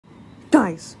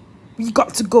guys, we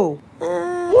got to go.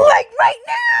 Like right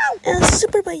now!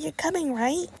 Superboy, you're coming,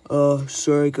 right?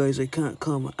 Sorry guys, I can't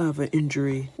come. I have an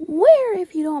injury. Where,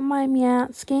 if you don't mind me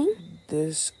asking?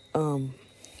 This,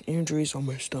 injury's on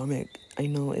my stomach. I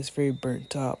know it's very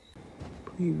burnt up.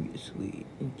 Previously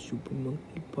in Super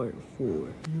Monkey Part 4.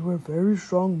 You're a very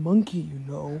strong monkey, you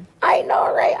know. I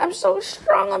know, right? I'm so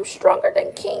strong. I'm stronger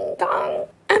than King Kong.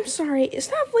 I'm sorry. Is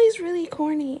that voice really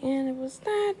corny? And was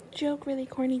that joke really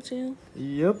corny too?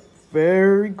 Yep,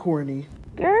 very corny.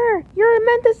 Grr, you're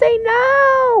meant to say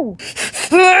no!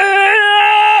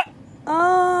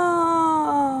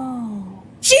 Oh.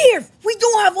 Chief, we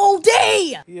don't have all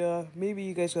day! Yeah, maybe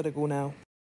you guys gotta go now.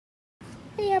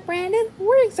 Hey, Brandon,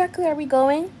 where exactly are we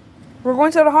going? We're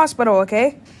going to the hospital,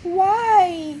 okay?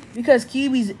 Why? Because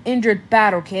Kiwi's injured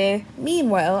bad, okay?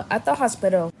 Meanwhile, at the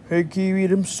hospital. Hey Kiwi,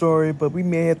 I'm sorry, but we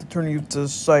may have to turn you to the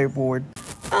sideboard.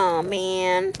 Oh,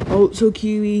 man. Oh, so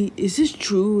Kiwi, is this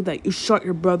true that you shot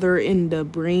your brother in the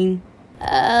brain?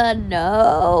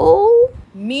 No.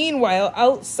 Meanwhile,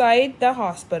 outside the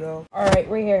hospital. Alright,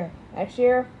 right here.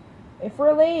 Sheriff, if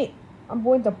we're late, I'm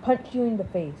going to punch you in the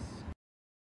face.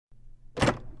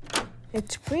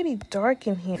 It's pretty dark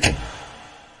in here.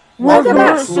 Welcome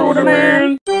back, Soda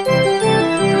Man!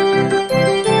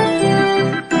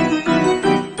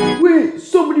 Wait,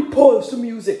 somebody pause the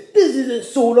music. This isn't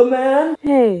Soda Man!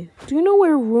 Hey, do you know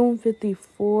where room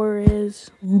 54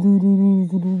 is? You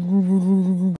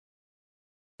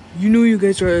knew you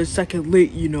guys are a second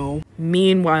late, you know.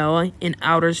 Meanwhile, in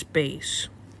outer space.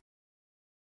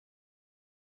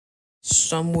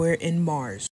 Somewhere in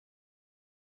Mars.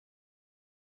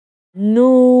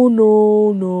 No.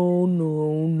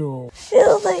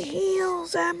 Feel the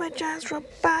heels, I'm a just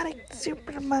robotic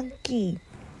super monkey.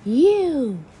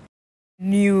 You.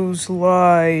 News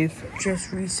live.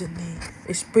 Just recently,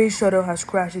 a space shuttle has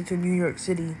crashed into New York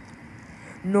City.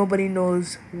 Nobody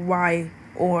knows why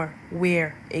or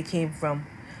where it came from,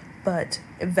 but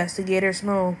investigators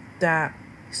know that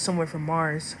it's somewhere from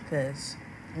Mars, because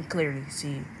you can clearly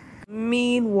see.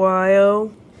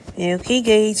 Meanwhile, Okay,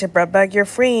 guys, I brought back your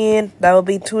friend. That will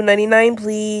be $2.99,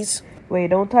 please. wait,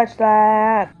 don't touch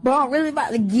that. Bro, I'm really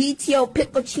about to get your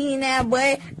pickle chin that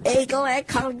boy. Hey, go that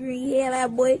collard green hair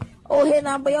that boy. Oh, head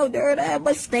that boy, yo, dirt that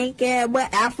boy, stink ass boy,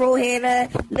 afro head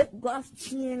that, lip gloss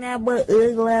chin that boy,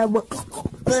 ugly ass boy,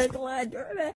 ugly ass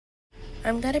dirt that.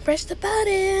 I'm gonna press the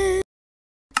button.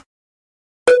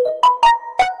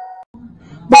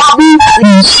 Bro, I'm really about to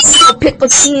get your pickle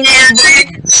chin that boy.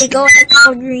 Hey, go that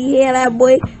collard green hair that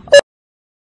boy.